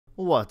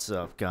What's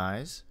up,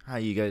 guys? How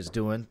you guys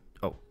doing?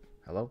 Oh,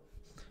 hello.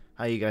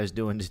 How you guys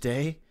doing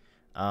today?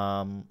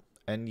 And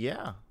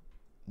yeah,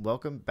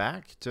 welcome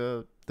back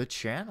to the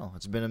channel.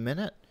 It's been a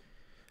minute.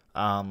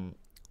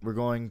 We're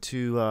going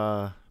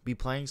to be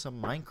playing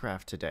some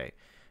Minecraft today.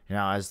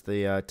 Now, as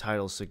the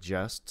title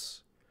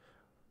suggests,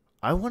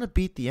 I want to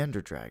beat the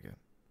Ender Dragon.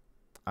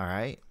 All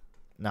right.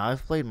 Now,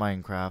 I've played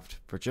Minecraft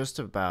for just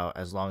about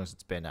as long as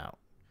it's been out.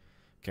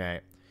 Okay.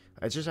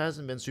 It just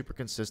hasn't been super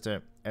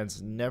consistent, and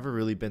it's never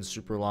really been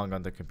super long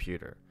on the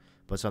computer.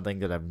 But something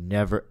that I've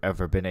never,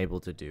 ever been able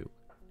to do.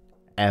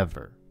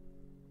 Ever.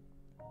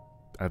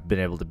 I've been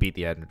able to beat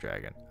the Ender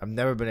Dragon. I've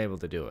never been able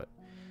to do it.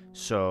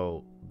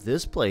 So,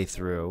 this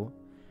playthrough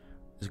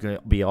is going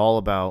to be all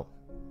about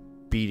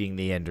beating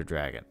the Ender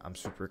Dragon. I'm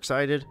super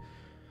excited.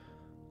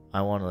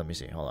 I want to, let me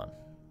see, hold on.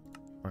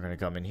 We're going to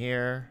come in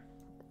here.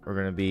 We're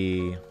going to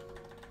be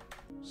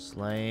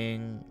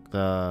slaying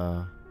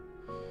the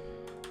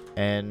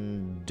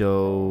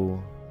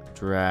ENDERDRAGON.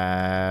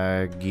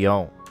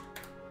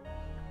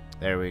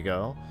 There we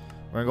go.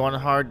 We're going to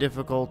hard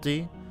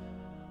difficulty.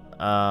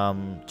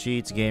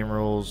 Cheats, game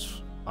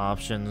rules,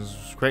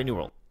 options, create new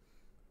world.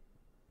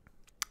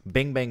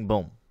 Bing, bang,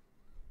 boom.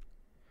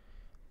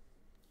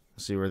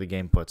 Let's see where the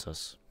game puts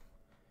us.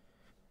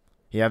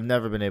 Yeah, I've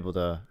never been able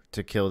to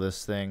kill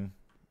this thing.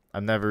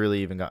 I've never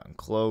really even gotten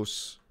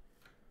close.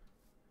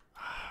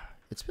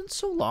 It's been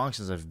so long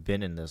since I've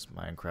been in this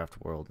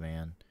Minecraft world,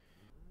 man.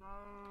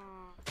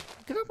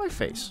 Get out of my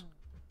face.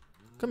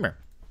 Come here.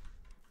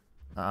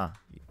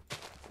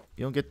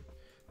 You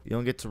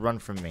don't get to run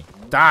from me.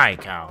 Die,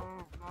 cow.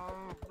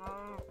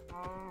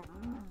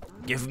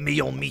 Give me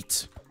your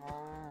meat.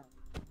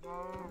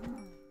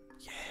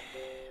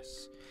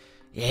 Yes.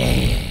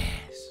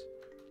 Yes.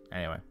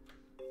 Anyway.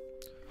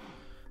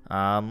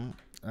 I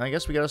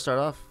guess we gotta start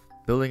off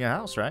building a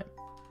house, right?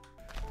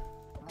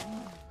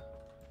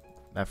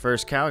 That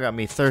first cow got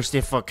me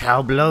thirsty for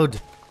cow blood.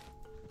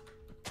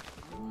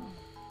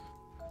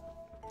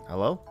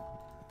 Hello?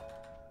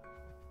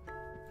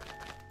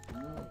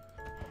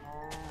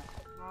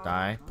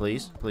 Die,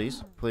 please,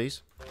 please,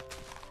 please.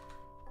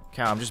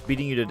 Cow, I'm just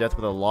beating you to death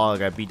with a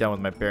log I beat down with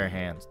my bare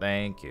hands.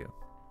 Thank you.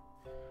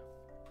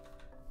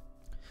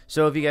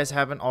 So if you guys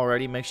haven't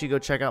already, make sure you go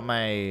check out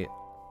my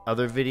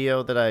other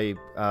video that I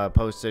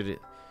posted,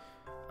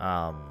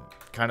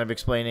 kind of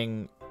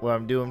explaining what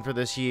I'm doing for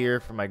this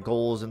year, for my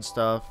goals and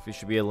stuff. There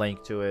should be a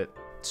link to it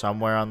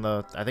somewhere on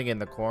the, I think in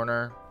the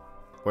corner,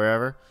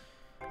 wherever.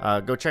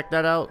 Go check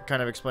that out.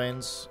 Kind of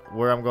explains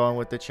where I'm going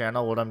with the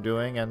channel, what I'm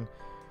doing, and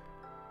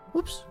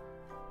whoops,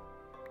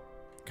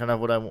 kind of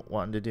what I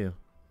wanted to do.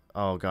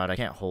 Oh god, I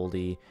can't hold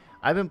E.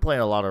 I've been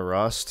playing a lot of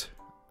Rust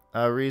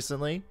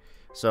recently,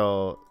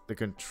 so the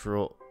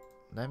control.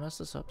 Did I mess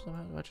this up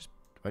somehow?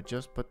 I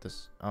just put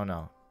this. Oh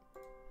no.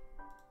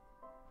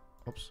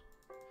 Oops.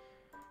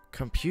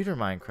 Computer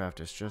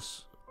Minecraft is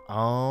just.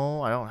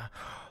 Oh, I don't.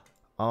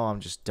 Oh, I'm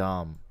just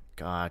dumb.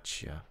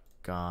 Gotcha.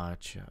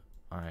 Gotcha.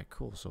 Alright,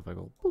 cool. So if I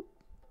go boop.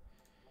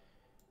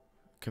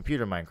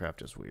 Computer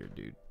Minecraft is weird,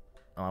 dude.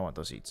 Oh, I want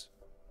those seats.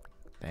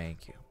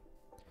 Thank you.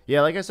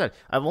 Yeah, like I said,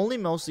 I've only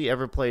mostly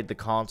ever played the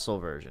console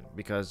version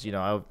because, you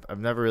know,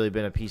 I've never really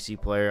been a PC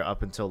player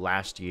up until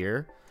last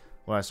year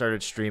when I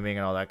started streaming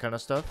and all that kind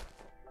of stuff.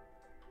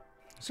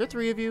 Is there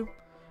 3 of you?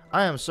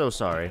 I am so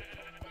sorry.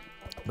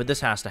 But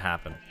this has to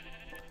happen.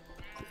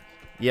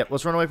 Yep,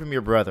 let's run away from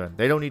your brethren.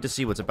 They don't need to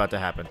see what's about to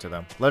happen to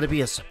them. Let it be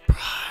a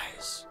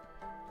surprise.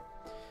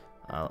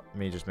 Let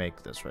me just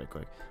make this right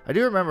quick. I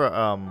do remember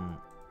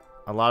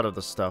a lot of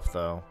the stuff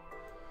though,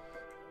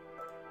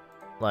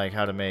 like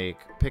how to make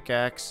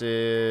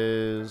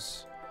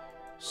pickaxes,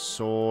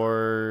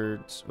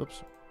 swords.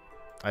 Whoops,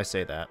 I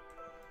say that.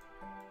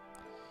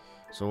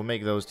 So we'll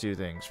make those 2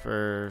 things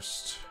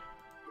first.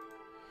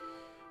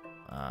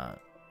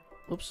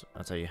 Whoops,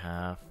 that's how you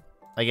have.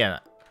 Again,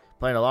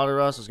 playing a lot of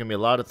Rust. There's gonna be a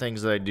lot of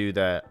things that I do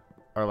that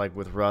are like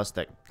with Rust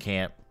that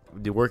can't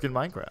do work in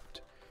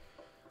Minecraft.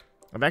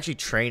 I'm actually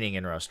training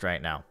in Rust right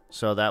now,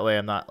 so that way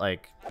I'm not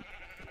like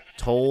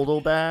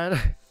total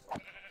bad.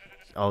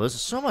 Oh, this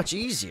is so much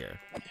easier.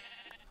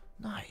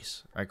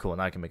 Nice. All right, cool.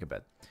 Now I can make a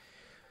bed.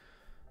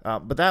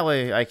 But that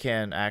way I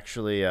can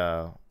actually,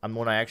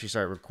 when I actually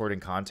start recording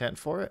content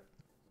for it,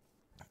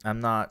 I'm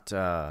not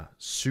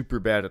super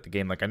bad at the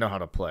game. Like I know how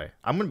to play.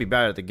 I'm gonna be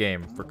bad at the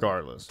game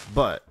regardless,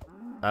 but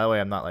that way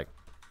I'm not like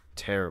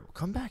terrible.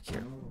 Come back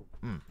here.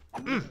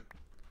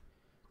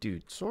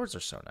 Dude, swords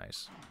are so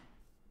nice.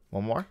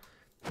 One more.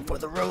 For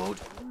the road.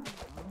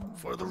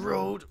 For the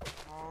road.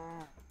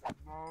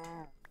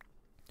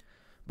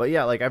 But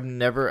yeah, like I've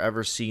never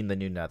ever seen the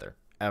new Nether.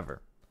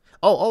 Ever.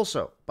 Oh,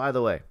 also, by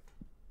the way,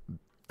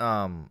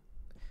 like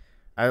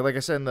I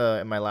said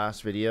in my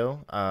last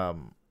video,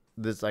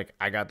 this like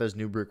I got this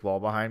new brick wall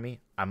behind me.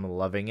 I'm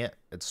loving it.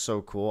 It's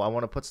so cool. I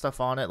want to put stuff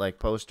on it like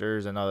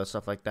posters and other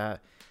stuff like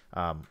that.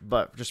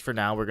 But just for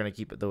now, we're gonna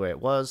keep it the way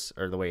it was,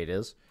 or the way it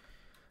is.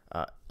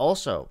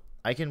 Also,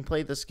 I can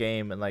play this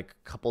game in like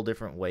a couple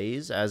different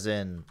ways, as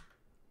in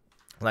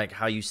like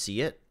how you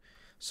see it.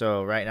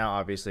 So right now,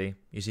 obviously,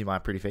 you see my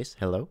pretty face.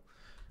 Hello.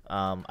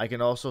 I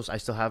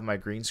still have my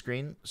green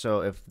screen.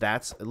 So if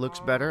it looks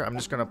better, I'm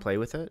just going to play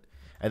with it.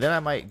 And then I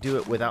might do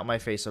it without my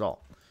face at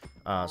all.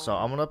 So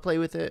I'm going to play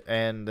with it,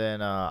 and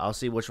then I'll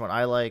see which one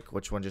I like,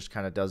 which one just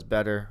kind of does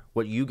better,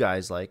 what you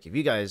guys like. If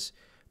you guys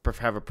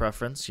have a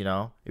preference, you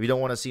know, if you don't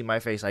want to see my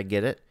face, I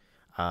get it.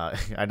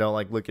 I don't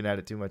like looking at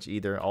it too much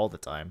either all the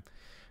time.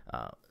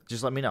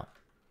 Just let me know.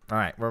 All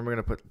right, where am I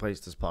going to place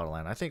this plot of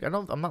land?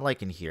 I'm not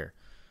liking here.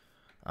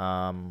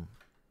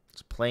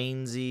 It's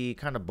plainsy,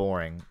 kind of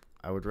boring.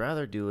 I would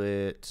rather do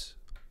it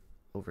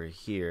over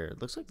here.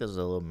 It looks like there's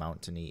a little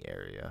mountainy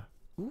area.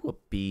 Ooh, a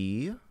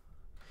bee.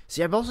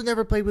 See, I've also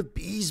never played with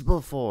bees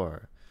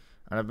before.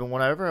 And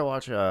whenever I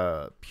watch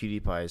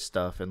PewDiePie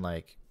stuff and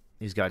like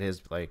he's got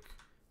his like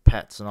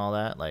pets and all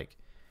that, like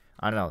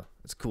I don't know,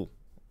 it's cool.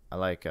 I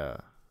like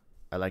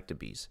the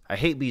bees. I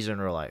hate bees in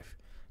real life.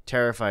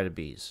 Terrified of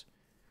bees.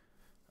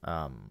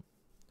 And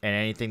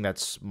anything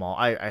that's small.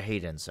 I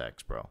hate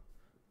insects, bro.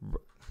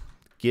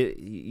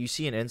 You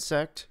see an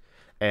insect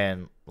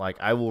and like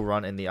I will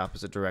run in the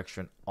opposite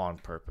direction on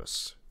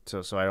purpose.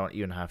 So I don't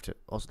even have to.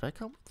 Also, did I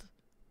come with?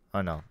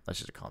 Oh no, that's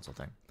just a console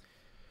thing.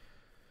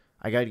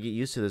 I gotta get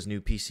used to this new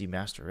PC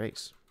Master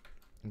Race.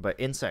 But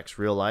insects,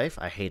 real life,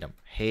 I hate them.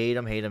 Hate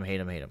them, hate them, hate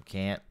them, hate them.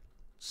 Can't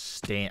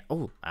stand.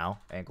 Oh, ow,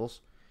 ankles.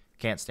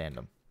 Can't stand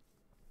them.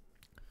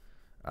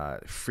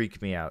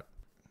 Freak me out.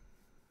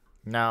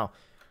 Now,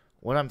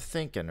 what I'm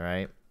thinking,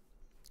 right?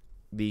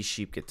 These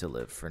sheep get to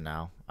live for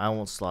now. I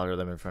won't slaughter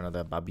them in front of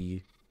that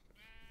baby.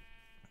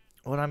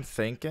 What I'm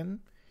thinking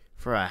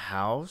for a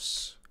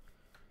house,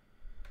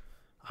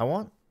 I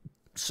want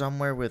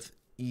somewhere with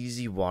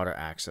easy water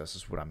access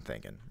is what I'm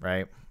thinking,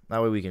 right?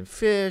 That way we can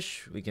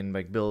fish, we can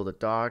like build a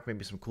dock,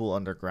 maybe some cool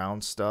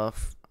underground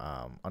stuff,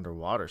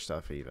 underwater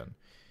stuff even.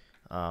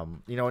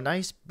 You know, a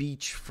nice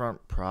beachfront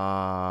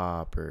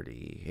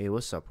property. Hey,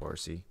 what's up,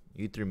 horsey?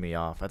 You threw me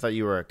off. I thought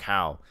you were a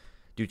cow.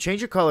 Dude,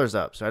 change your colors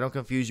up so I don't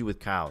confuse you with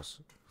cows.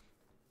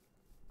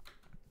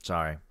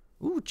 Sorry.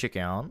 Ooh,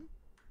 chicken.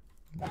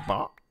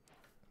 Bah.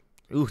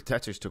 Ooh,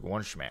 that just took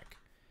one schmack.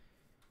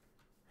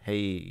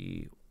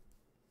 Hey.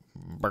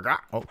 Burger.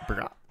 Oh,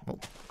 burger. Oh.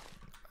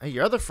 Hey,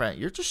 your other friend.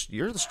 You're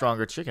the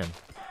stronger chicken.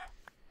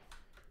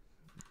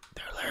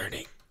 They're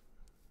learning.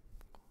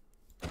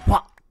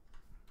 What?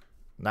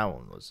 That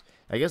one was.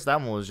 I guess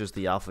that one was just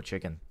the alpha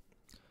chicken.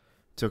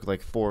 Took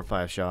like 4 or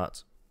 5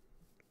 shots.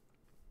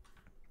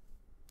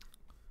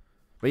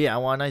 But yeah, I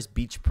want a nice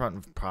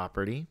beachfront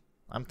property.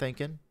 I'm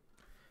thinking,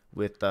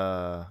 with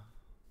a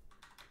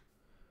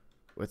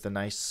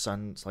nice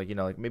sun, like you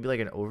know, like maybe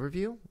like an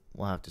overview.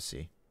 We'll have to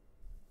see.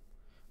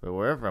 But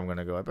wherever I'm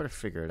gonna go, I better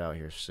figure it out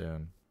here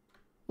soon.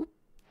 Oop.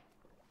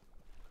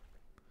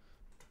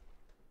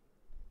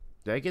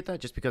 Did I get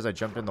that just because I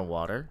jumped in the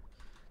water?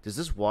 Does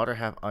this water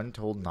have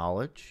untold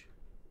knowledge?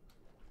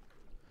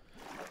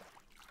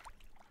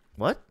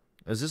 What?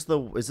 Is this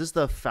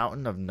the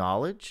fountain of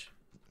knowledge?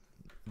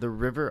 The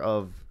river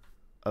of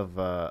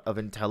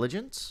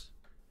intelligence?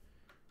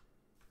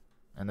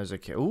 And there's a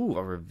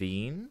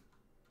ravine.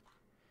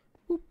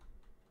 Oop.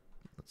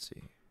 Let's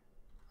see.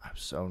 I'm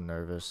so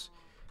nervous.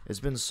 It's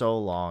been so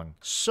long.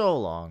 So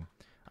long.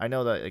 I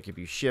know that like if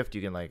you shift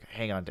you can like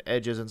hang on to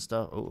edges and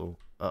stuff. Uh-oh.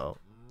 Uh-oh.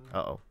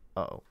 Uh-oh.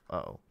 Uh-oh.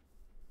 Uh-oh.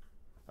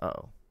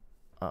 Uh-oh.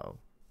 Uh-oh.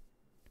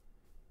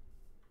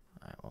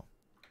 Alright, well.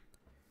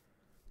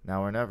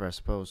 Now or never, I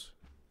suppose.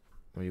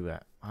 Where you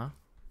at? Huh?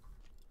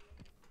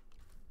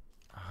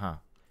 Uh-huh.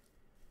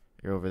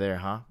 You're over there,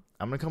 huh?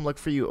 I'm gonna come look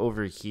for you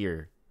over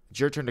here. It's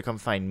your turn to come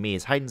find me.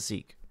 It's hide and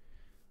seek.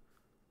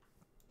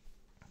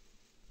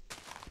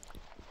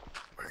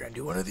 We're gonna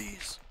do one of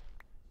these.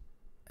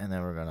 And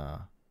then we're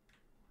gonna...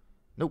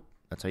 Nope.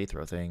 That's how you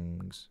throw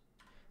things.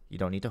 You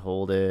don't need to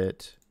hold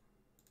it.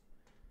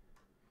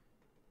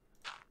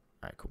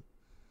 Alright, cool.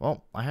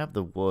 Well, I have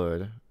the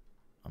wood.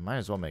 I might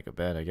as well make a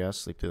bed, I guess.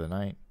 Sleep through the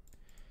night.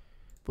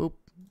 Boop.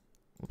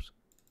 Oops.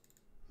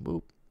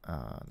 Boop.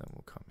 Then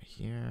we'll come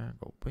here.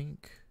 Go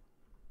blink.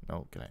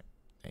 No, can I?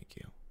 Thank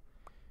you.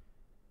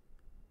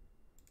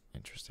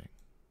 Interesting.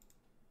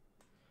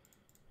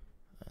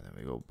 And then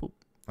we go boop.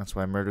 That's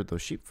what I murdered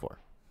those sheep for.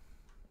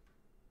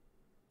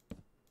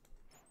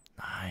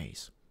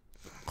 Nice.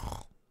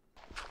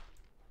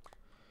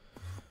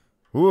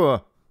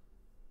 Ooh.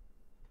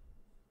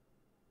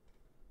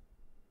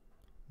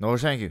 No,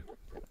 thank you.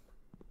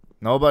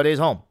 Nobody's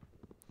home.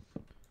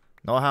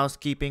 No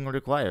housekeeping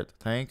required.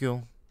 Thank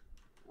you.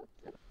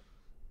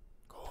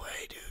 Go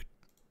away, dude.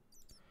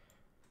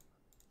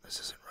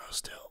 This isn't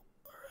roast hill.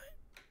 Alright.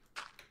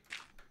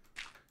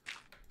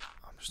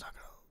 I'm just not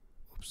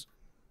gonna... Oops.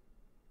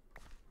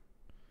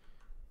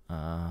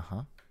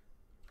 Uh-huh.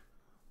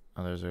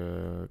 Oh, there's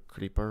a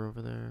creeper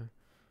over there.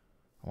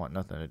 I want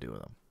nothing to do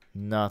with them.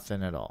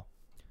 Nothing at all.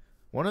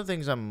 One of the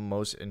things I'm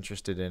most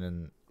interested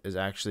in is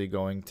actually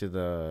going to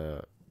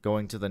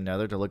the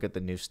Nether to look at the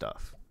new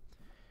stuff.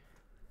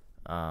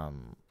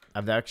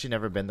 I've actually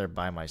never been there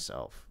by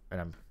myself,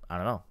 and I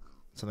don't know,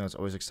 something that's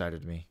always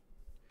excited me.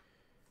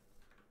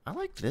 I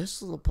like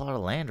this little plot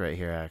of land right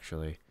here,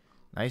 actually.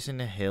 Nice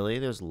and hilly.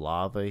 There's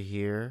lava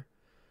here.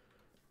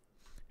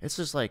 It's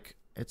just like,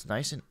 it's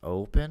nice and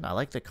open. I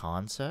like the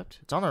concept.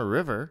 It's on a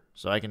river,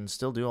 so I can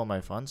still do all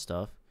my fun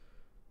stuff.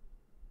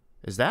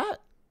 Is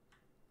that?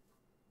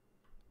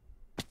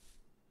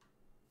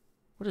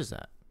 What is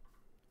that?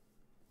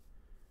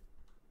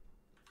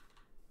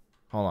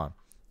 Hold on.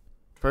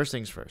 First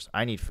things first.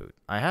 I need food.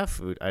 I have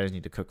food. I just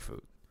need to cook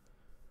food.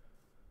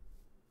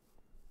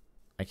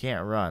 I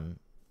can't run.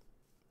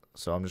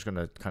 So I'm just going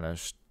to kind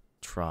of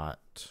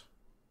trot.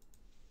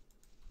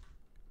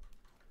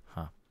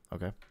 Huh.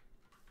 Okay.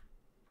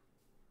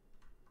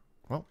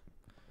 Well,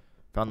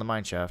 found the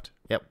mine shaft.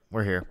 Yep,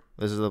 we're here.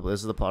 This is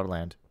the plot of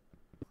land.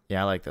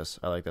 Yeah, I like this.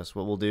 I like this.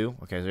 What we'll do.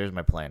 Okay, so here's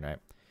my plan, right?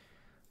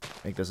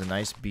 Make this a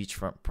nice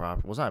beachfront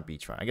property. Well, it's not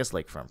beachfront. I guess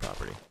lakefront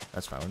property.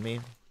 That's fine with me.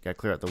 Gotta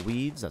clear out the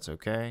weeds. That's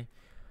okay.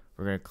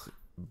 We're gonna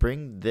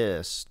bring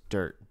this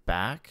dirt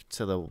back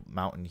to the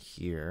mountain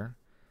here.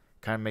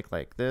 Kind of make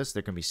like this.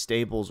 There can be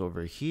stables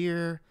over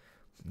here.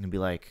 It can be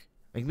like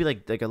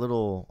a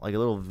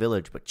little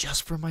village, but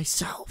just for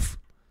myself.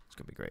 It's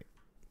gonna be great.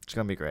 It's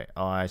gonna be great.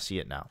 Oh, I see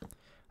it now.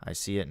 I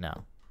see it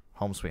now.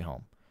 Home sweet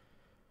home.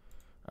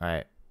 All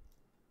right.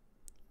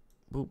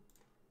 Boop.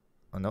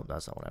 Oh nope,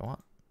 that's not what I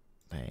want.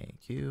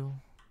 Thank you.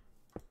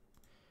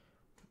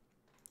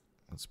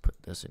 Let's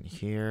put this in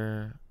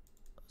here.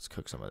 Let's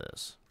cook some of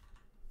this.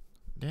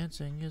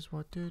 Dancing is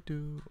what to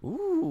do.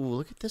 Ooh,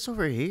 look at this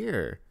over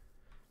here.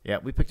 Yeah,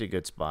 we picked a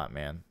good spot,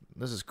 man.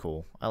 This is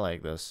cool. I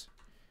like this.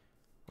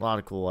 A lot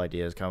of cool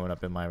ideas coming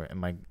up in my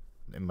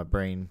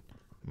brain,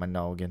 my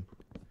noggin.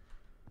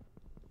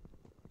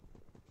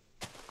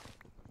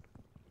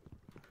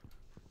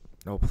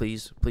 Oh,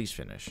 please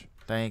finish.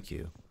 Thank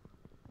you.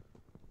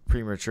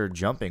 Premature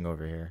jumping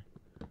over here.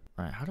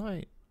 All right, how do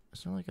I?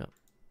 Is there like a?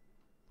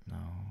 No,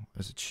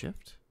 is it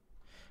shift?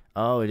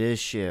 Oh, it is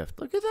shift.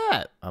 Look at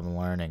that. I'm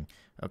learning.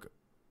 Okay.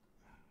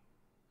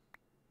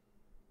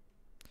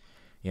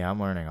 Yeah, I'm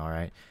learning. All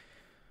right.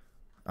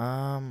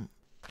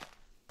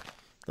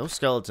 Those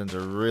skeletons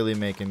are really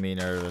making me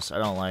nervous. I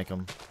don't like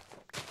them.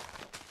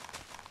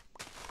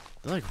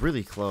 They're like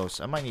really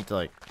close. I might need to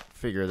like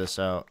figure this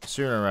out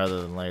sooner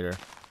rather than later.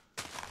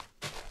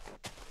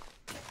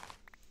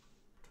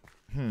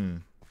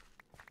 We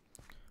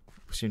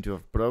seem to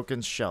have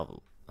broken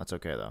shovel. That's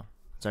okay though.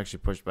 It's actually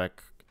pushed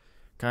back,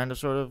 kind of,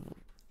 sort of.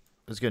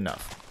 It's good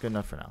enough. Good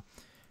enough for now.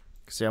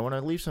 See, I want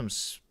to leave some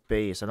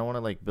space. I don't want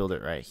to like build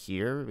it right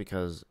here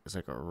because it's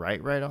like a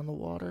right on the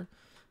water.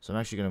 So I'm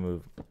actually gonna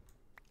move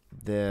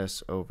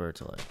this over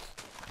to like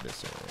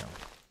this area.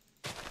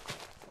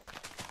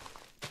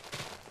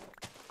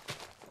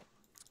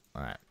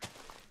 All right.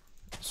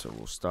 So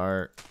we'll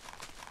start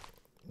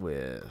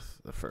with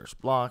the first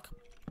block.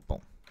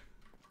 Boom.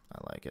 I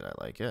like it. I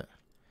like it.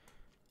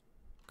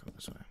 Go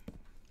this way.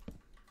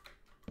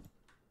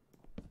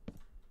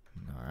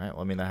 Alright,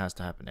 well, I mean, that has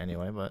to happen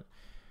anyway, but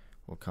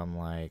we'll come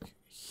like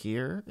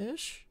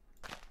here-ish.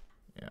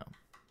 Yeah.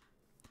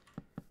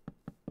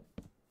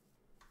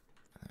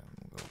 And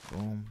we'll go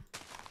boom.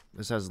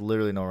 This has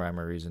literally no rhyme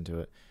or reason to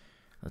it.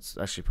 Let's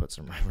actually put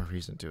some rhyme or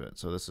reason to it.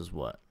 So this is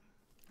what?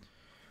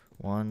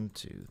 1,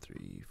 2,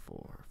 3,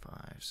 4,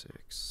 5, 6,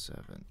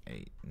 7,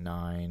 8,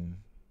 9.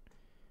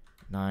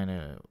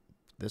 9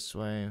 this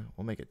way.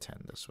 We'll make it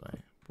 10 this way.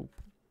 Boop.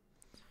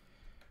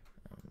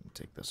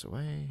 Take this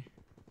away.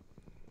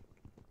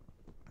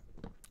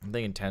 I'm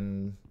thinking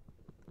 10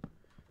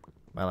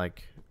 by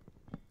like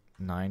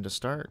 9 to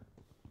start.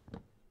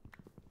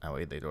 That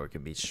way the door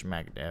can be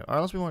smacked down. Or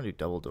unless we want to do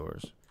double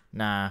doors.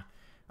 Nah,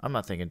 I'm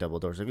not thinking double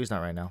doors. At least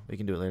not right now. We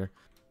can do it later.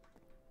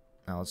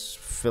 Now let's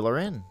fill her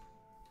in.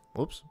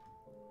 Whoops.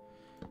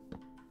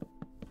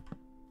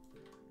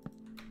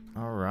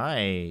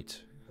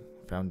 Alright.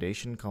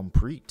 Foundation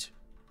complete.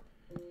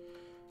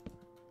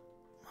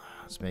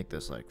 Let's make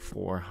this like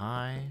 4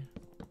 high.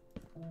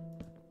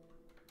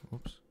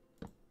 Oops.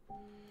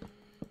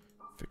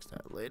 Fix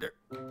that later.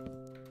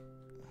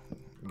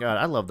 God,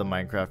 I love the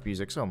Minecraft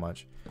music so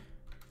much.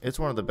 It's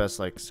one of the best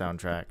like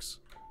soundtracks.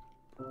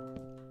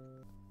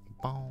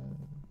 Boom.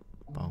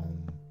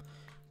 Boom.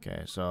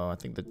 Okay, so I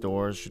think the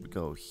doors should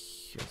go,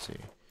 let's see.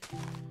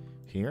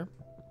 Here?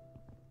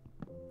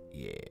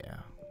 Yeah.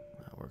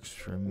 That works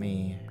for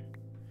me.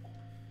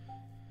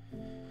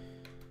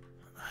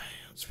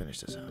 Let's finish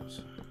this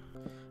house.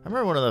 I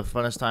remember one of the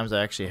funnest times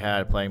I actually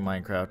had playing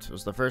Minecraft. It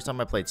was the first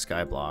time I played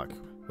Skyblock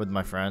with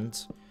my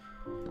friends.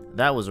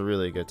 That was a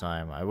really good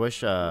time. I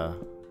wish, what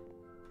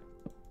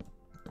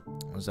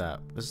was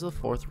that? This is the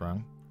 4th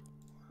rung.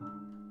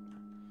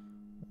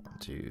 1,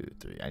 2,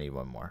 3. I need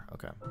one more.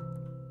 Okay.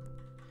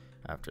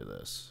 After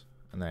this.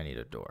 And then I need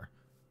a door.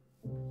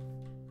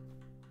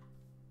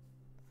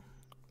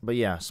 But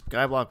yeah,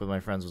 Skyblock with my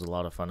friends was a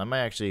lot of fun. I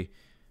might actually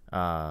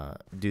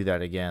do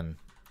that again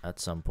at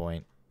some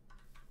point.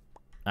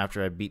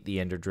 After I beat the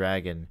Ender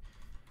Dragon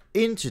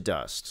into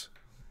dust.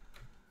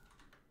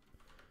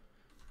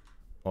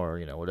 Or,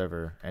 you know,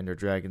 whatever Ender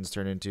Dragons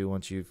turn into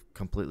once you've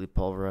completely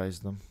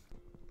pulverized them.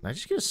 Did I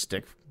just get a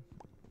stick?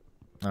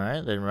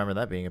 Alright, didn't remember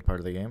that being a part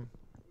of the game.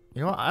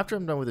 You know what? After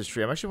I'm done with this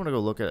tree, I actually want to go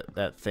look at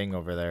that thing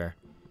over there.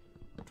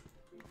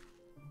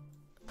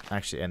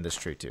 Actually, end this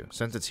tree too,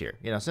 since it's here.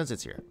 You know, since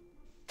it's here.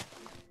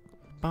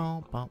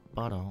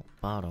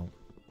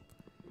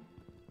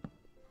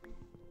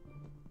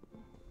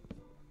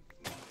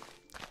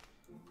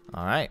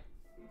 Alright.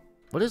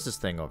 What is this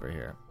thing over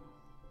here?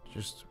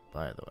 Just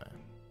by the way.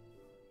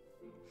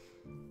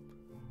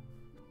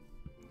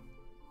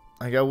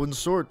 I got a wooden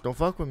sword. Don't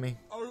fuck with me.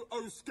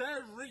 Oh,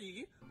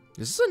 scary.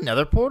 Is this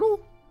another portal?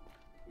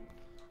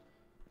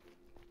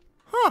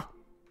 Huh.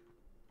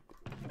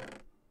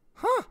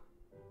 Huh.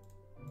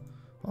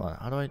 Hold on.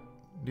 How do I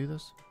do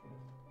this?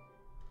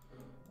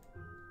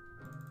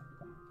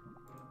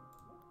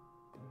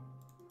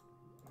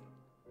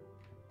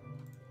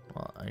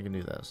 Well, I can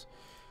do this.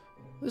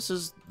 This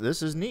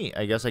is neat.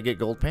 I guess I get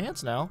gold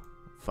pants now.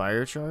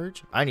 Fire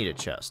charge. I need a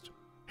chest.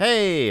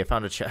 Hey, I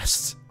found a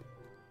chest.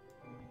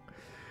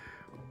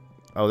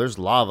 Oh, there's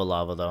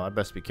lava though. I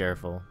best be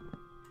careful.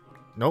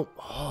 Nope.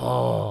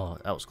 Oh,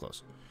 that was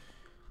close.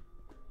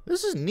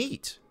 This is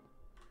neat.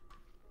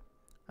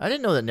 I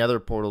didn't know that nether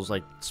portals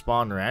like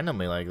spawn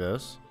randomly like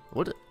this.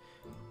 What?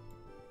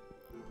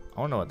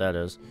 I don't know what that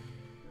is.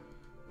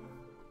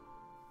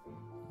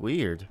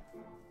 Weird.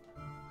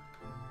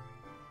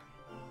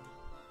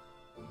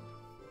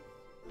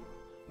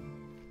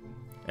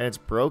 And it's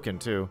broken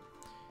too.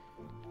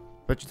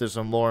 Bet you there's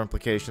some lore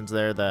implications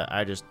there that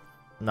I just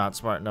not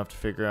smart enough to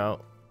figure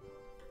out.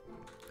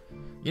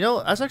 You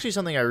know, that's actually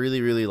something I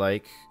really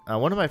like.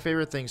 One of my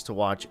favorite things to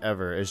watch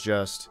ever is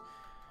just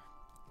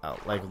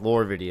like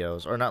lore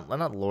videos, or not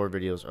lore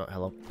videos. Oh,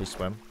 hello, please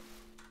swim.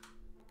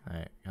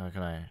 Alright, how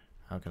can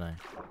I?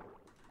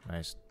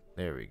 Nice,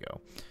 there we go.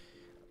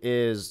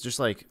 Is just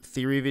like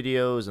theory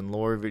videos and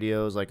lore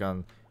videos, like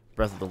on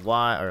Breath of the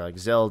Wild or like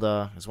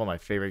Zelda. It's one of my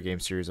favorite game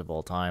series of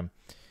all time.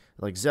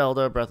 Like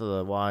Zelda, Breath of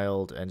the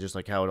Wild, and just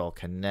like how it all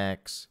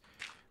connects.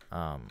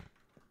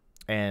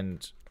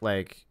 And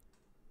like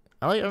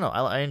I don't know,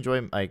 I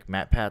enjoy like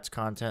MatPat's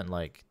content,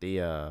 like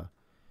the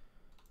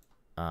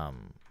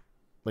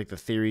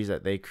theories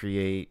that they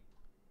create.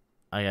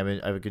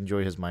 I've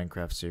enjoyed his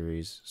Minecraft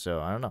series,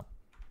 so I don't know.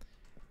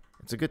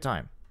 It's a good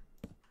time.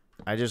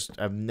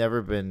 I've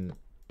never been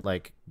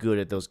like good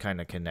at those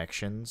kind of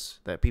connections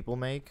that people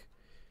make.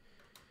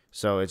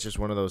 So it's just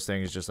one of those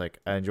things, just like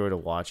I enjoy to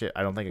watch it.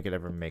 I don't think I could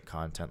ever make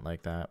content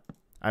like that.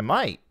 I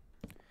might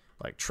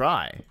like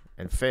try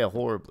and fail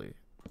horribly,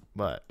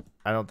 but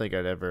I don't think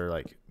I'd ever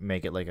like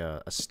make it like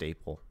a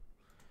staple.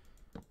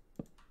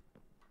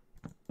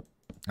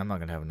 I'm not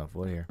gonna have enough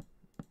wood here.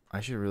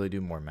 I should really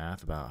do more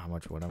math about how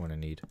much wood I'm gonna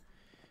need.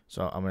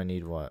 So I'm gonna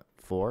need what?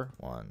 4?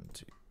 1,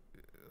 2.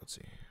 Let's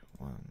see.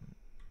 1.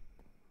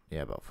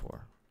 Yeah, about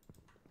 4.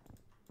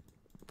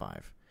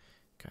 5.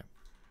 Okay.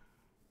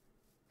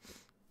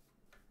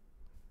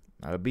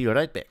 I'll be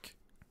right back.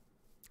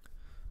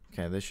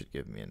 Okay, this should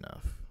give me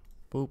enough.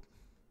 Boop.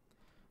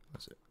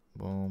 That's it.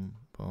 Boom,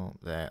 boom.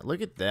 That.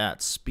 Look at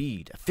that.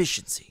 Speed.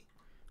 Efficiency.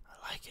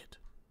 I like it.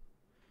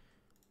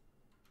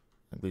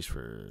 At least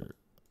for...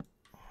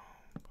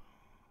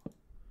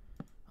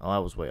 Oh, I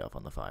was way off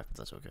on the 5, but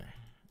that's okay.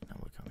 Now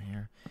we come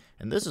here.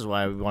 And this is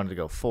why we wanted to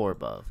go 4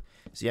 above.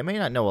 See, I may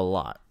not know a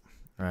lot,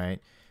 right?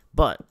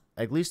 But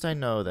at least I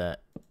know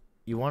that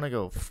you want to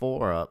go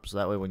 4 up, so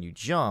that way when you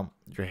jump,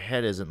 your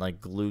head isn't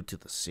like glued to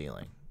the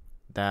ceiling.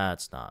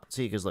 That's not.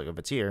 See, because look, if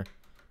it's here,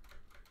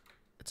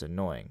 it's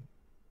annoying.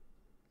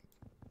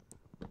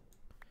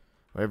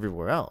 Or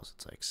everywhere else,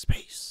 it's like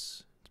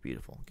space. It's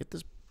beautiful. Get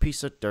this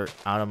piece of dirt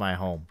out of my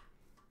home.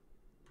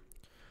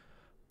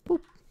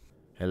 Boop.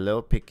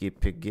 Hello, piggy.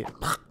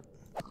 Come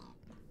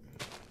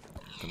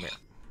here.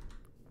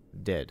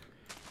 Dead.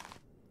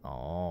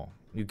 Oh,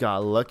 you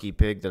got lucky,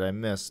 pig, that I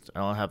missed. I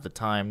don't have the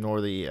time nor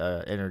the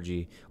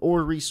energy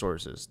or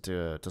resources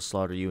to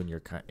slaughter you and your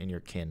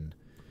kin.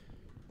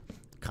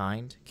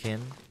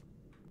 Kin?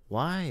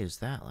 Why is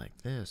that like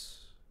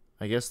this?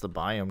 I guess the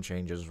biome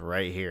changes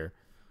right here.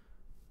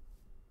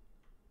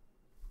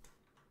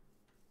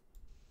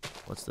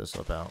 What's this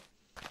about?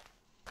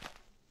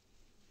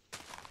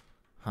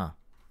 Huh.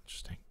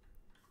 Interesting.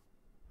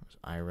 There's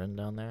iron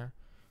down there.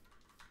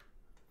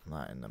 I'm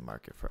not in the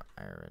market for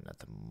iron at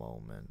the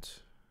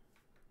moment.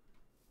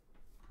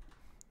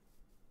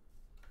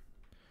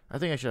 I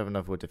think I should have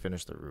enough wood to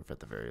finish the roof at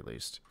the very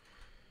least.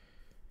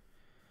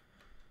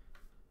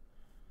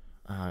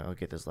 I'll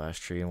get this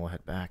last tree and we'll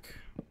head back.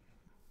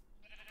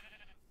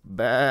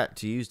 Back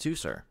to use too,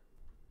 sir.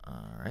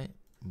 Alright.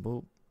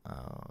 Boop.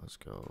 Let's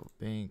go.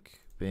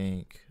 Bink.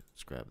 Bink.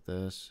 Let's grab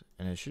this.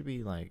 And it should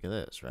be like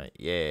this, right?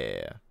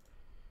 Yeah.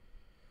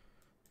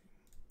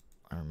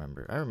 I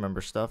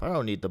remember stuff. I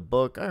don't need the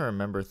book. I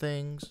remember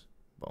things.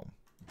 Boom.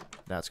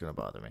 That's gonna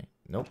bother me.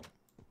 Nope.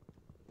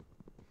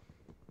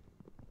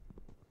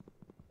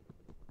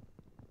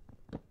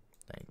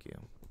 Thank you.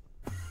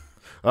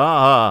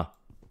 Ah!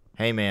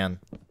 Hey, man.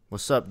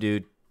 What's up,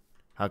 dude?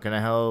 How can I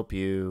help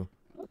you?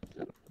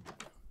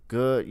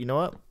 Good. You know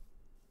what?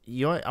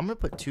 I'm gonna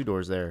put 2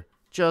 doors there.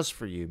 Just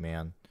for you,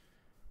 man.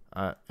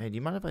 Hey, do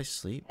you mind if I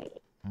sleep?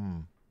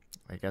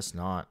 I guess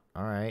not.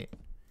 All right.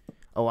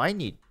 Oh, I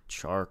need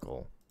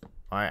charcoal.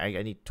 I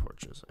need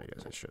torches, I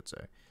guess I should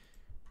say.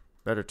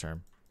 Better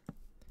term.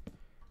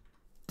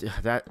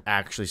 That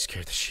actually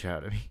scared the shit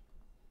out of me.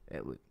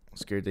 It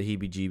scared the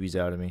heebie-jeebies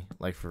out of me.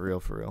 Like, for real,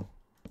 for real.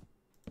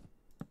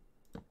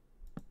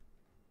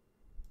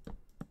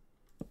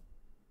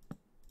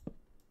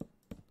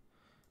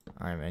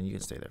 Alright, man, you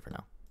can stay there for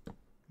now.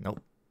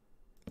 Nope.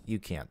 You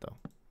can't, though.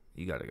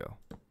 You gotta go.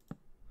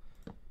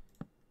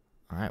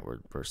 Alright,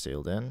 we're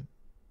sailed in.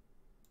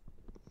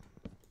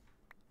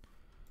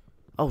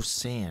 Oh,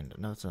 sand.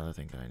 No, that's another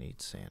thing that I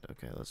need. Sand.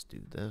 Okay, let's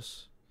do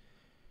this.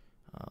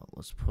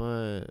 Let's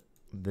put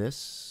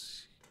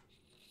this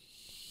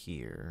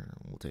here.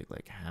 We'll take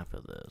like half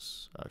of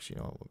this. Actually,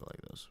 you know what? We'll go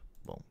like this.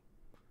 Boom.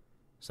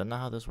 Is that not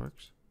how this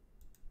works?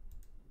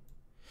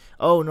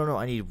 Oh, no.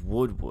 I need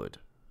wood.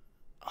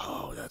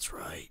 Oh, that's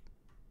right.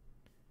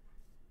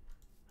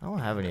 I don't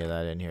have any of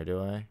that in here,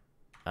 do I?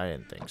 I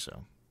didn't think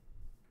so.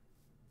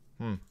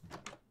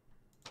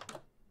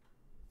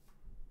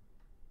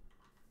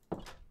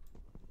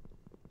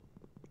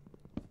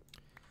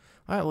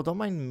 Alright, well, don't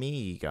mind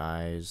me,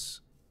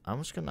 guys.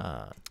 I'm just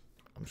gonna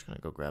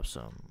go grab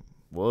some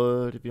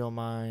wood, if you don't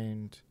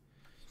mind.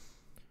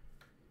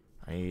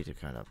 I need to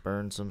kind of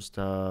burn some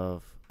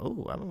stuff.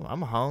 Oh,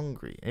 I'm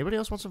hungry. Anybody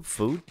else want some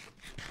food?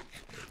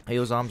 Hey,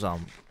 yo, Zom.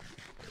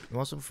 You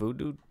want some food,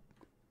 dude?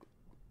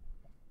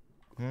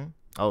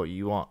 Oh,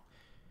 you want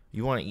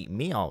to eat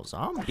me? Oh,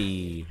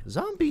 zombie.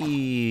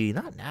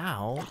 Not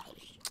now.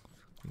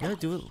 You gotta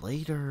do it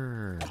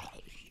later.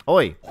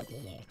 Oi. I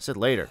said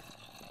later.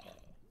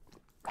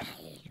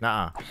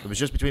 Nuh-uh. It was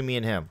just between me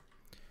and him.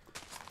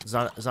 It's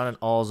not an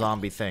all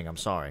zombie thing. I'm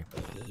sorry.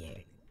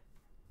 It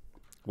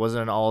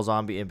wasn't an all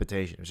zombie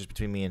invitation. It was just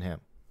between me and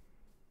him.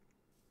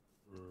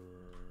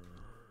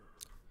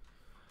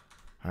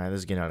 Alright, this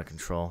is getting out of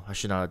control. I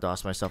should not have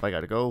dossed myself. I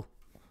gotta go.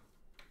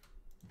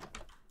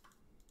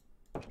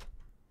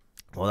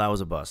 Well, that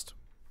was a bust.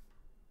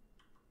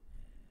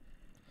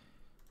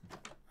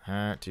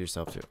 To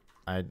yourself too.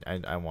 I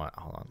want.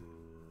 Hold on.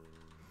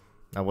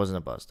 That wasn't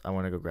a bust. I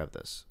want to go grab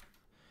this.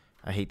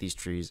 I hate these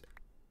trees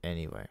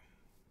anyway.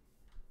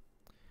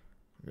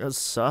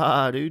 Yes,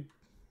 dude.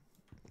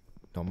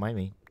 Don't mind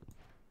me.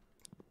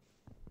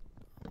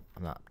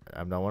 I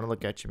don't want to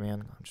look at you,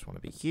 man. I just want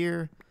to be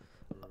here.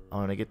 I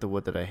want to get the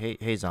wood that I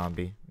hate. Hey,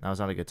 zombie. That was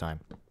not a good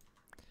time.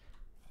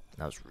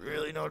 That was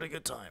really not a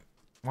good time.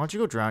 Why don't you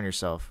go drown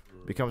yourself?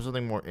 Become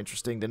something more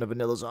interesting than a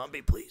vanilla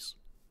zombie, please.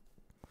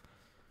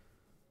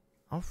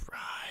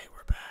 Alright,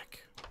 we're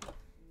back.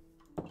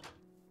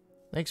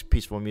 Thanks,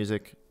 peaceful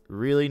music.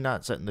 Really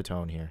not setting the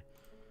tone here.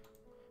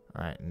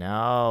 Alright,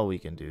 now we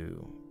can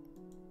do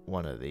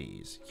one of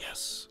these.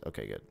 Yes.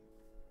 Okay, good.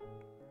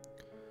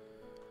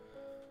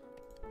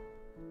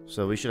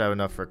 So we should have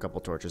enough for a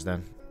couple torches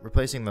then.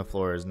 Replacing the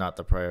floor is not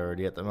the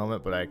priority at the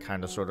moment, but I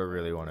kind of sort of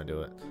really want to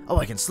do it. Oh,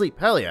 I can sleep.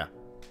 Hell yeah.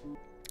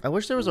 I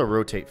wish there was a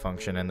rotate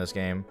function in this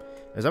game,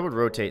 as I would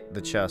rotate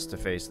the chest to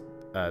face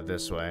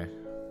this way.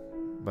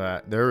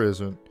 But there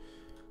isn't.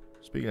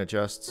 Speaking of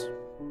chests,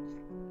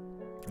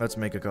 let's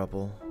make a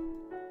couple.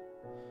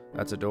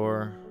 That's a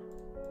door.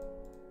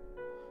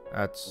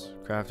 That's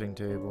crafting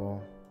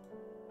table.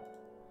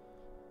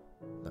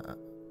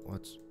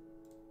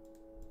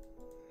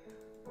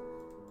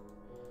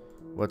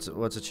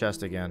 What's a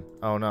chest again?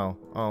 Oh no.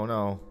 Oh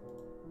no.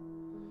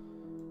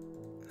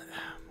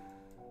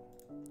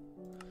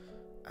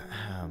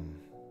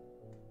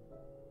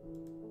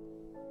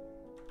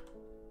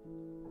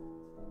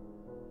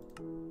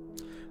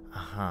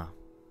 Uh-huh.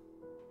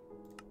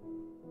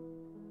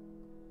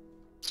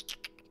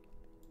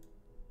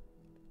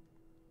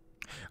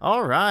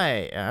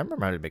 Alright. I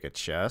remember how to make a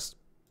chest.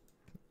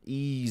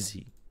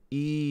 Easy.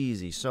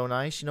 Easy. So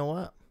nice. You know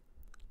what?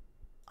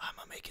 I'm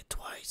gonna make it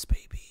twice,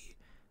 baby.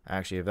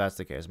 Actually, if that's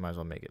the case, I might as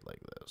well make it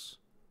like this.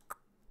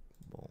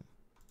 Boom.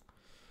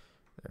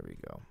 There we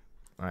go.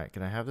 Alright,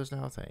 can I have this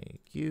now?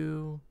 Thank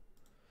you.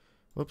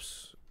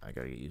 Whoops. I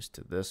gotta get used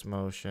to this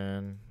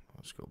motion.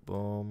 Let's go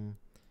boom.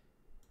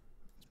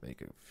 Let's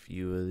make a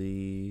few of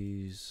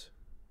these.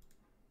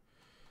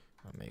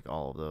 I'll make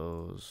all of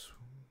those.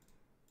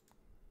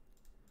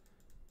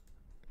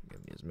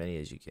 Give me as many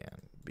as you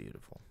can.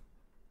 Beautiful.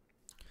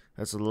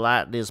 Let's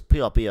light this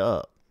puppy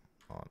up.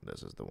 Oh,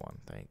 this is the one.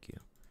 Thank you.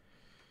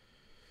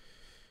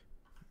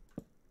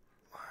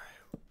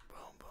 Alright,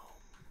 boom,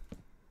 boom.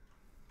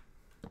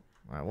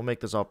 Alright, we'll make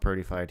this all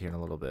prettified here in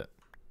a little bit.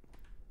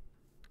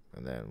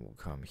 And then we'll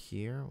come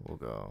here. We'll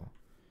go.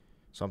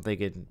 So I'm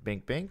thinking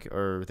bink bink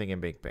or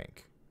thinking bink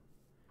bink.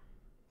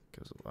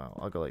 Because well,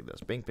 I'll go like this.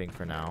 Bink bink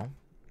for now.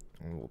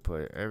 And we'll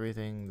put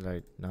everything that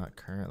I'm not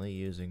currently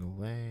using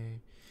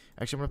away.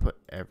 Actually, I'm going to put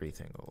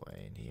everything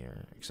away in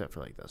here. Except for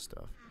like this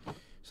stuff.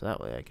 So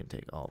that way I can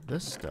take all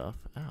this stuff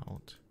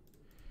out.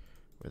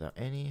 Without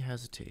any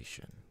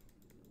hesitation.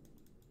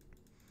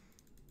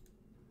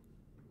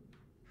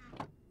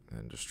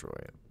 And destroy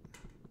it.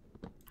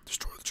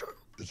 Destroy the child.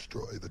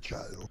 Destroy the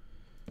child.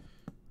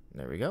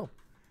 There we go.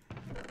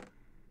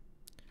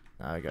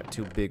 Now I got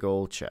 2 big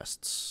old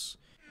chests.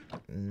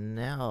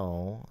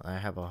 Now I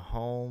have a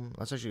home.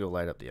 Let's actually go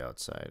light up the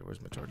outside. Where's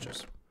my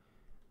torches?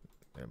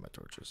 There are my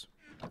torches.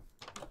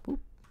 Boop.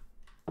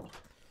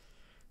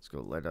 Let's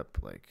go light up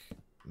like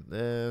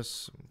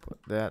this. Put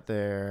that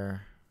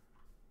there.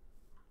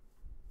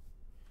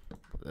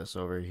 Put this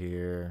over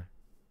here.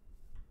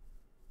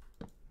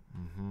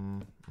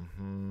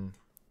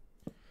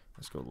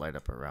 Let's go light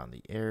up around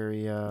the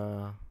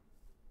area.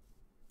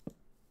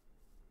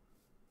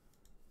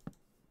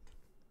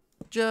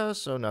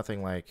 Just so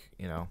nothing like,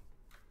 you know,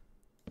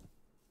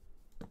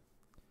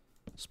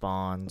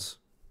 spawns.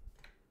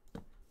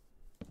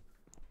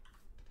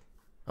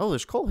 Oh,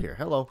 there's coal here.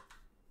 Hello.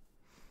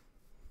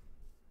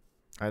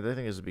 Alright, I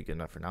think this would be good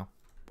enough for now.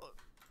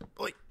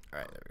 Alright,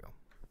 there we go.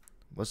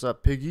 What's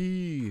up,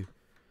 piggy?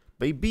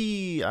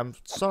 Baby, I'm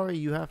sorry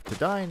you have to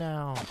die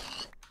now.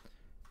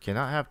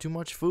 Cannot have too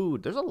much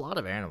food. There's a lot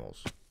of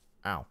animals.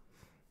 Ow.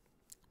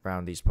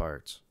 Around these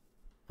parts.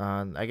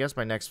 I guess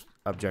my next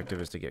objective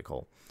is to get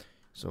coal.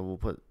 So we'll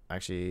put,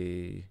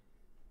 actually,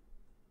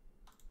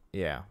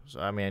 yeah.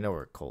 So, I mean, I know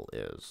where coal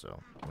is, so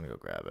I'm going to go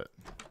grab it.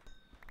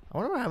 I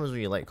wonder what happens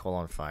when you light coal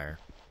on fire.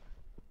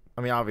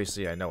 I mean,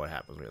 obviously, I know what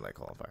happens when you light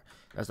coal on fire.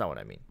 That's not what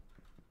I mean.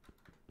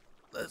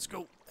 Let's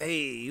go.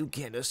 Hey, you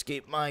can't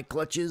escape my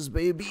clutches,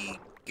 baby.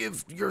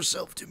 Give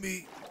yourself to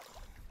me.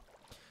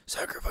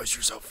 Sacrifice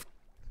yourself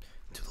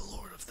to the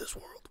Lord of this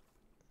world.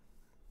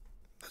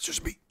 That's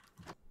just me.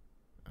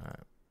 Alright.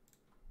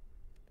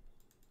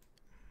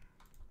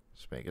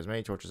 Just make as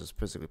many torches as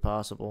physically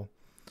possible.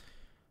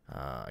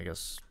 I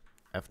guess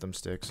F them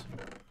sticks.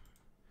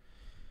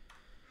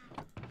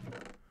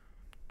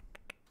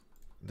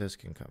 This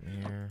can come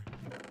here.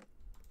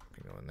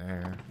 Can go in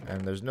there.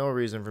 And there's no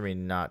reason for me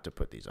not to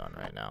put these on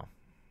right now.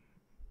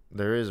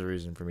 There is a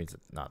reason for me to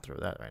not throw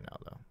that right now,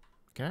 though.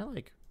 Can I,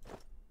 like...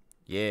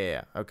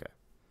 Yeah, okay.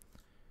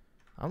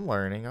 I'm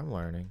learning.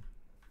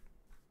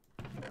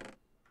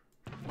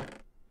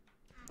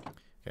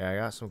 Okay, I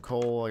got some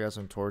coal. I got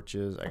some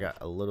torches. I got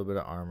a little bit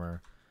of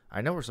armor.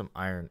 I know where some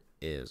iron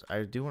is.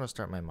 I do want to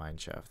start my mine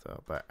shaft,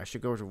 though. But I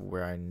should go to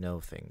where I know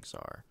things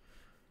are.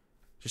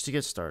 Just to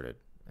get started.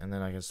 And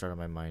then I can start on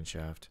my mine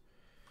shaft.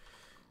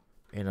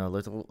 In a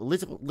little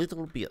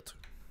bit.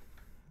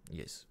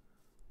 Yes.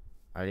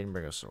 I didn't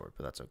bring a sword,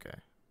 but that's okay.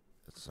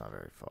 It's not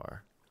very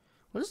far.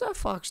 What is that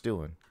fox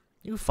doing?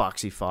 You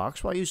foxy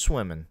fox, why are you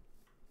swimming?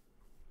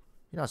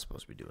 You're not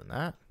supposed to be doing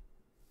that.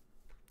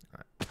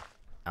 Alright.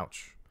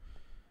 Ouch.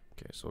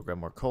 Okay, so we'll grab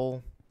more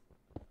coal.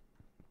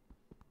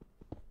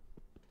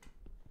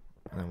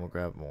 And then we'll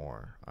grab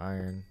more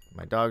iron.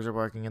 My dogs are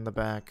barking in the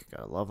back.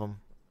 Gotta love them.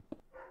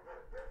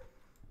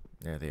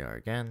 There they are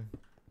again.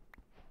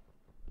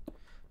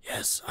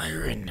 Yes,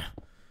 iron.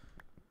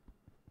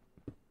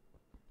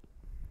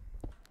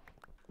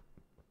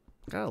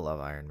 Gotta love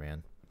Iron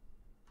Man.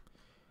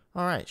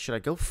 Alright, should I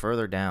go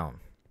further down?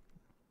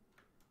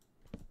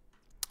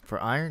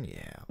 For iron?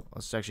 Yeah.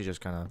 Let's actually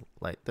just kind of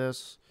light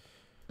this.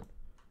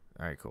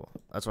 Alright, cool.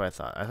 That's what I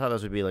thought. I thought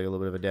this would be like a little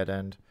bit of a dead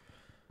end.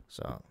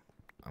 So,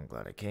 I'm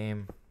glad I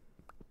came.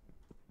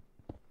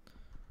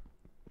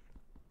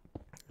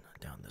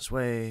 Down this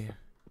way.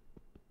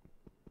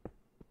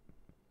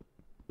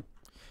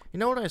 You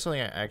know what?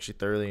 Something I actually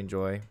thoroughly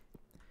enjoy?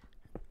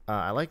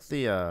 I like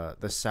the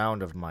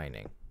sound of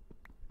mining.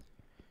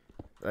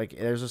 Like,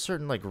 there's a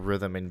certain, like,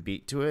 rhythm and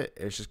beat to it.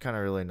 It's just kind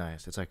of really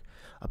nice. It's like,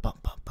 a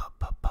bump, bump, bump,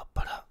 bump, bump,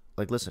 bump.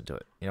 Like, listen to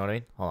it. You know what I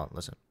mean? Hold on,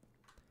 listen.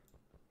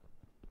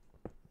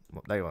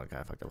 That one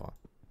kind of fucked up on.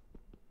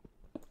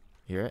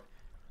 Hear it?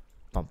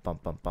 Bump,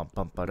 bump, bump, bump,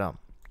 bump, ba-dum.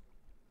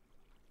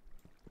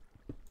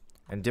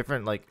 And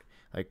different, like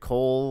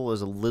coal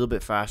is a little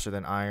bit faster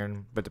than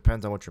iron, but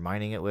depends on what you're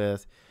mining it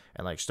with.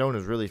 And, like, stone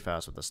is really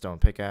fast with the stone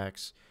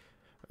pickaxe.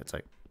 It's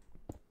like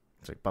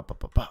ba ba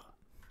ba ba.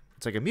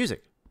 It's like a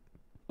music.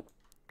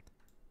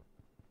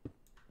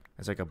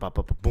 It's like a ba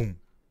ba ba boom.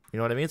 You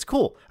know what I mean? It's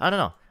cool. I don't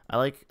know. I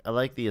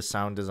like the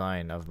sound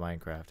design of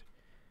Minecraft.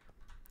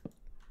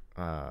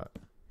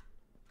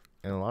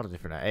 In a lot of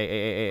different.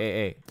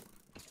 Hey.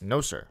 No,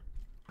 sir.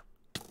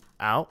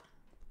 Out.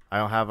 I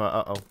don't have a.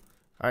 Uh-oh. All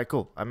right,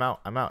 cool. I'm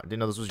out. Didn't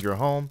know this was your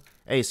home.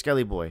 Hey,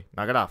 Skelly boy,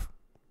 knock it off.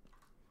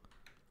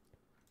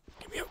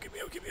 Give me out.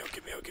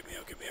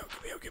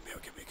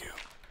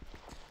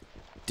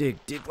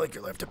 Dig like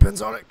your life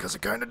depends on it, because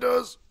it kind of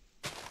does.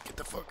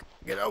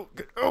 Get out.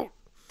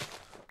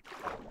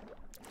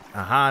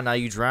 Aha, now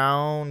you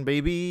drown,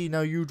 baby.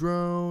 Now you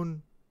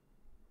drown.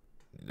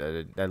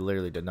 That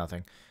literally did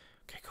nothing.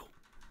 Okay, cool.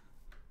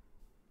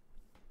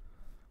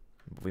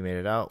 We made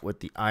it out with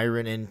the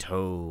iron in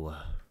tow.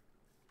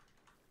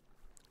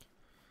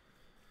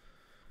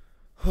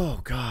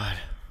 Oh, God.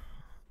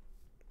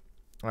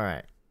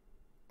 Alright.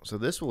 So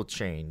this will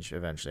change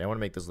eventually. I want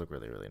to make this look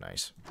really, really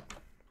nice.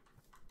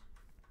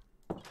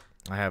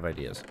 I have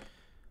ideas.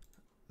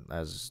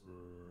 As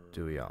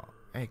do we all.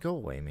 Hey, go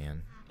away,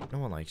 man. No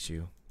one likes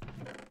you.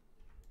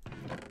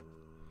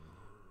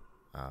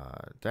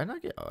 Did I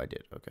not get... Oh, I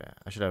did. Okay.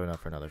 I should have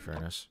enough for another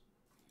furnace.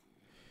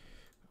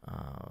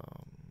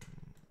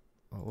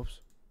 Oh,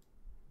 whoops.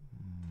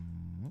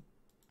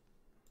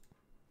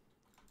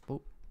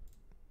 Boop.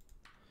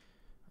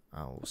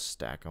 I'll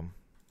stack them.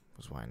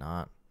 Because why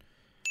not?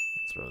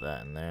 Throw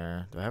that in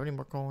there. Do I have any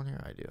more coal in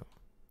here? I do.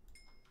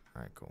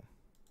 Alright, cool.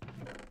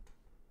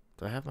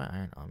 Do I have my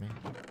iron on me?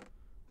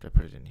 Did I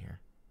put it in here?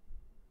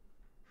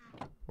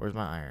 Where's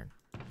my iron?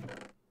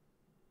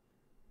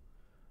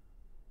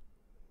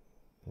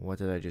 What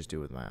did I just do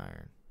with my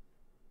iron?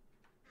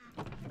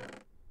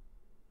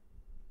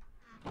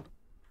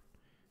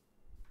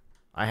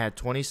 I had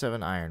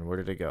 27 iron. Where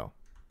did it go?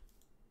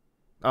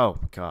 Oh,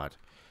 God.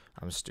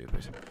 I'm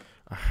stupid.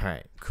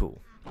 Alright,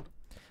 cool.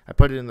 I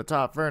put it in the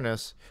top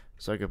furnace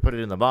so I could put it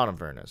in the bottom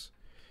furnace.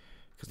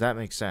 Because that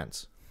makes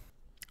sense.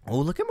 Oh,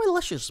 look at my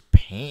luscious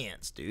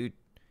pants, dude.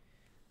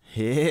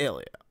 Hell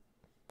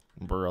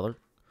yeah. Brother.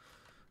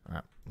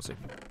 Alright, let's see.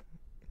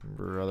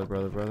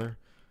 Brother.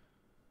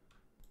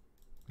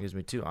 Gives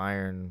me 2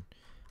 iron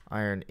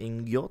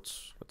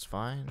ingots. That's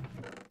fine.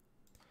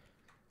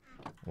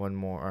 One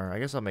more. Or I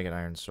guess I'll make an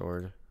iron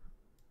sword.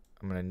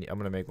 I'm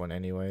gonna make one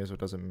anyway, so it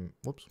doesn't.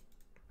 Whoops.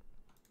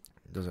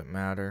 It doesn't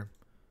matter.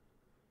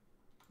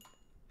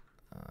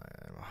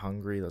 I'm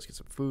hungry. Let's get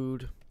some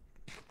food.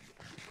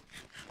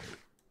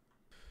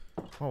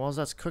 Well, while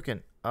that's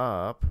cooking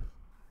up,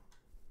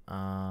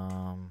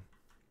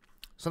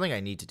 something I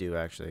need to do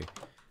actually.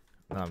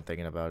 Now I'm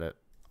thinking about it.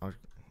 I'll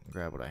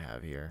grab what I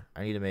have here.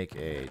 I need to make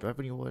a. Do I have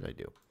any wood? I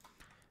do.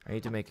 I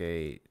need to make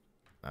a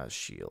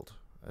shield.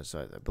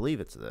 So I believe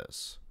it's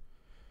this.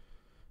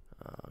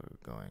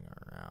 Going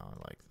around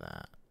like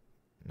that.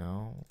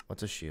 No?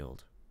 What's a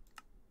shield?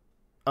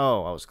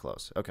 Oh, I was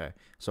close. Okay.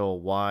 So a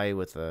Y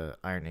with the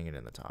iron ingot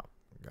in the top.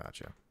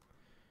 Gotcha.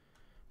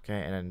 Okay,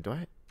 and then do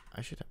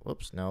I should...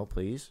 Whoops. No,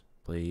 please.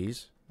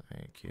 Please.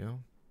 Thank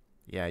you.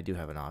 Yeah, I do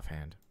have an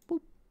offhand.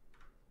 Boop.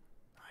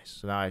 Nice.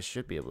 So now I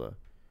should be able to...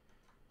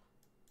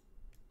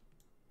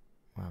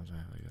 What happens when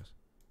I have like this?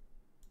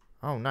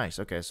 Oh, nice.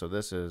 Okay, so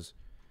this is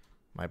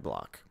my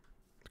block.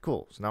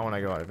 Cool. So now when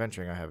I go out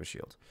adventuring, I have a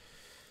shield.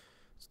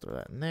 Let's throw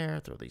that in there.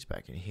 Throw these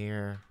back in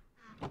here.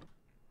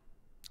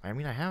 I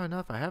mean, I have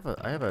enough. I have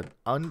an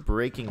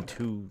unbreaking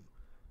 2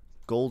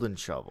 golden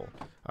shovel.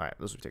 All right,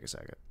 this will take a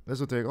second. This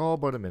will take all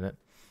but a minute.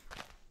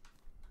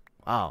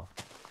 Wow.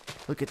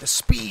 Look at the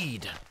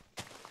speed.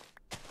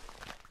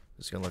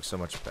 This is going to look so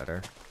much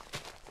better.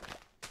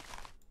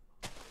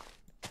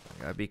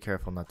 I gotta be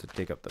careful not to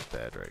dig up the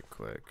bed right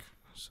quick.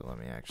 So let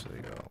me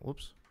actually go.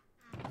 Whoops.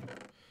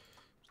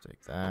 Let's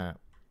take that.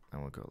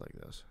 And we'll go like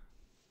this.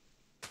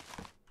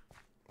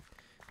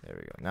 There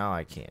we go. Now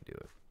I can't do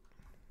it.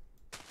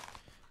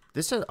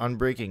 This says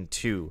unbreaking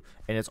 2,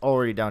 and it's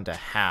already down to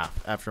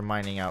half after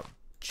mining out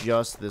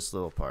just this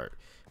little part.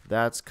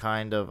 That's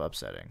kind of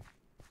upsetting.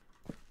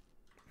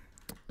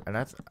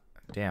 And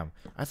damn,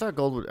 I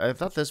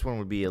thought this one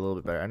would be a little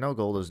bit better. I know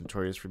gold is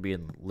notorious for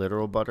being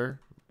literal butter.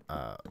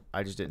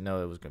 I just didn't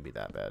know it was gonna be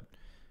that bad.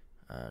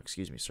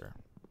 Excuse me, sir.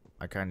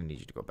 I kind of need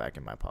you to go back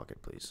in my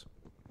pocket, please.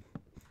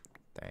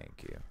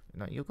 Thank you.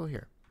 No, you go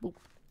here. Boop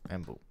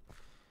and boop.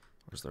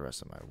 Where's the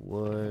rest of my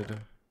wood?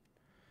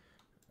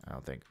 I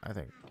think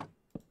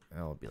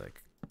it'll be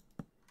like,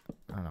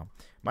 I don't know.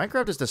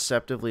 Minecraft is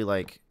deceptively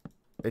like,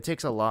 it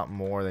takes a lot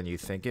more than you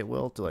think it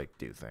will to like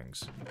do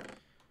things.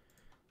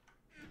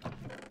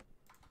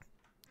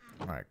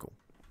 Alright, cool.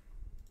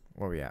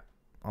 Where are we at?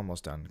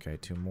 Almost done. Okay,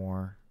 2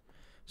 more.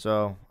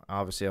 So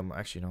obviously I'm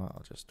actually, you know what,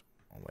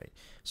 I'll wait.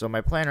 So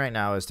my plan right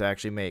now is to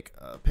actually make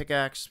a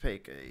pickaxe,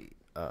 make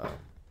an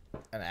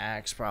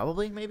axe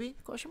probably, maybe,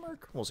 question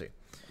mark, we'll see.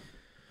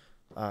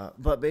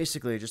 But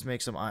basically just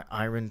make some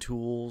iron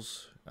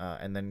tools,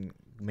 and then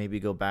maybe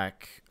go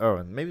back,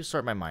 or maybe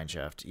start my mine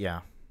shaft.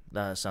 Yeah,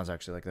 that sounds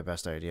actually like the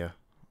best idea.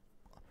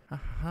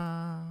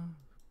 Haha.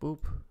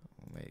 Boop.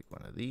 We'll make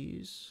one of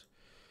these,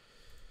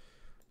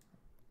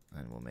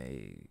 and we'll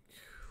make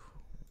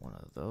one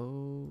of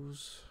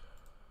those.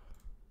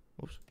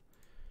 Oops.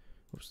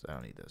 Oops, I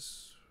don't need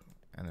this.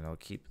 And then I'll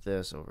keep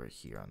this over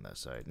here on this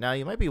side. Now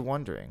you might be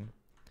wondering,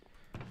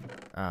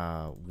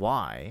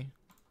 why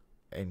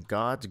in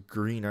God's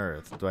green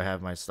earth do I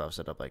have my stuff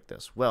set up like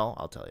this? Well,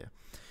 I'll tell you.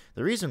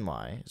 The reason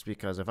why is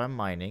because if I'm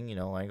mining, you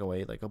know, I go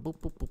away like a boop,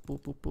 boop, boop,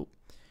 boop, boop, boop.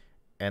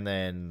 And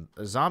then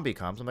a zombie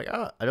comes. I'm like,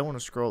 I don't want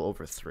to scroll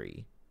over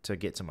 3 to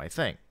get to my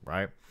thing,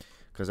 right?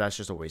 Because that's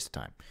just a waste of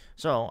time.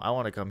 So I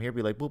want to come here,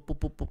 be like, boop, boop,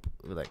 boop, boop.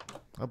 Be like,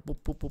 boop,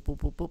 boop, boop, boop,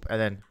 boop, boop.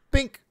 And then,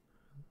 bink,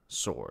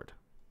 sword.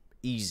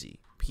 Easy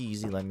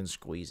peasy lemon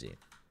squeezy.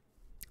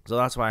 So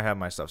that's why I have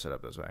my stuff set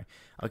up this way.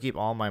 I'll keep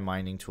all my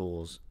mining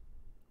tools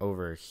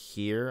over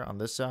here on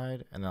this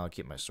side, and then I'll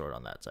keep my sword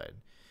on that side.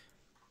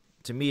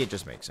 To me, it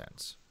just makes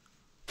sense.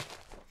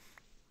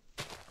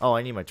 Oh,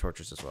 I need my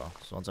torches as well.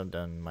 So once I'm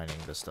done mining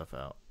this stuff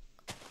out,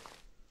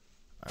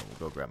 I will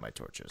go grab my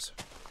torches.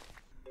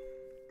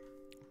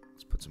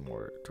 Let's put some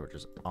more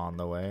torches on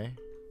the way.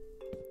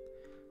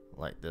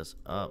 Light this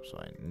up so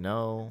I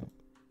know.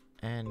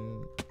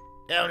 And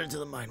down into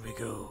the mine we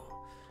go.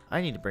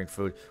 I need to bring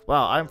food.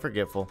 Wow, I'm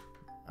forgetful.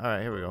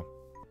 Alright, here we go.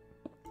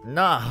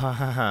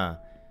 Nah.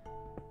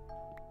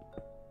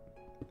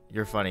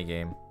 You're funny,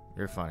 game.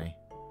 You're funny.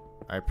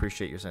 I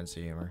appreciate your sense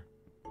of humor.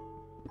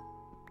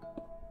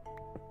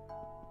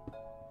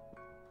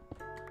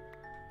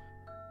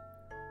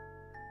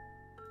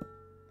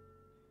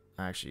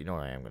 Actually, you know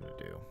what I am gonna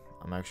do?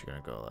 I'm actually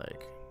gonna go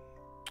like,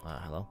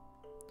 hello?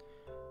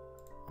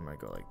 I'm gonna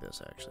go like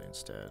this actually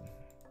instead.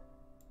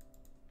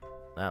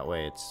 That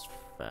way it's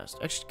fast.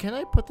 Actually, can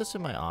I put this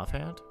in my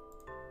offhand?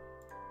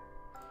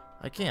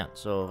 I can't,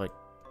 so if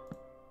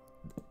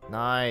I...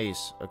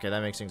 Nice! Okay,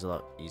 that makes things a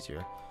lot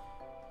easier.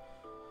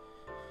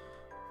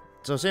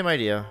 So same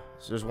idea.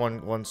 So there's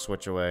one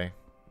switch away.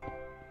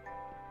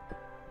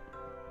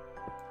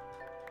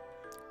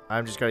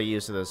 I'm just gotta get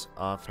used to this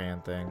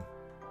offhand thing.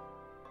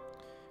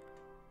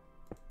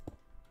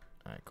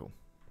 Alright, cool.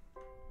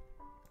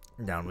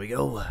 Down we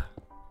go.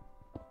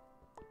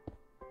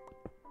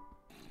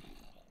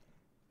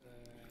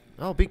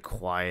 Oh, be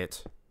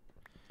quiet.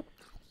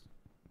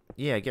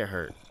 Yeah, get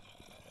hurt.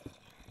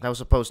 That was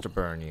supposed to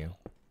burn you.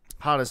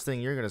 Hottest thing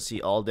you're gonna see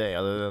all day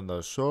other than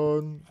the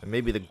sun and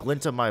maybe the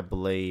glint of my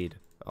blade.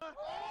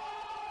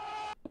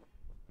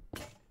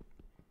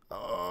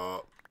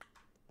 I'll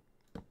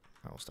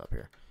stop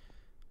here.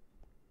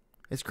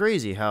 It's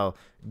crazy how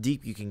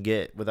deep you can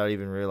get without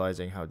even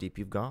realizing how deep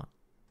you've gone.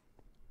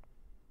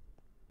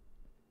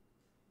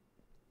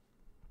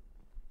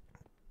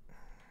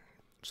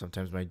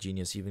 Sometimes my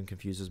genius even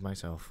confuses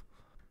myself.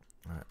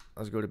 Alright,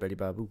 let's go to Betty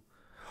Babu.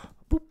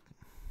 Boop.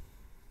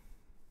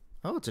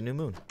 Oh, it's a new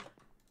moon.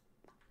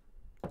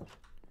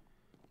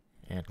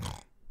 And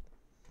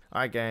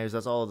alright guys,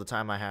 that's all of the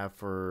time I have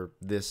for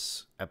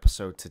this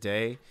episode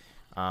today.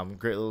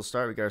 Great little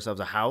start. We got ourselves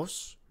a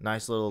house.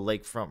 Nice little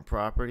lakefront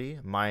property.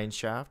 Mine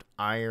shaft.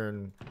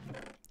 Iron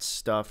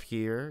stuff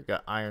here.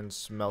 Got iron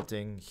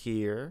smelting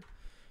here.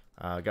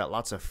 Got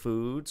lots of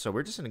food. So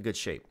we're just in a good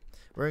shape.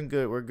 We're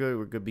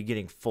good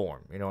beginning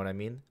form. You know what I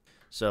mean?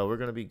 So we're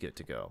going to be good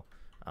to go.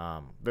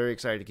 Very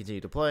excited to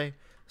continue to play.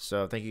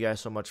 So thank you guys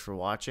so much for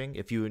watching.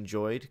 If you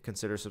enjoyed,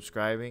 consider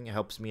subscribing. It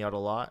helps me out a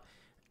lot.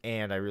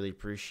 And I really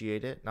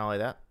appreciate it. Not only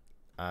that,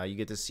 you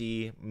get to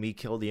see me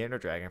kill the Ender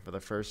Dragon for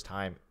the first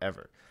time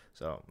ever.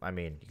 So, I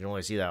mean, you can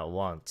only see that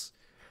once.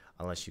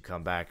 Unless you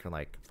come back in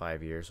like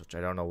 5 years, which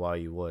I don't know why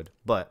you would.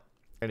 But,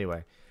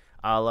 anyway,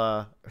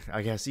 I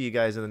guess see you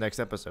guys in the next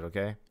episode,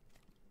 okay?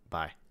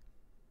 Bye.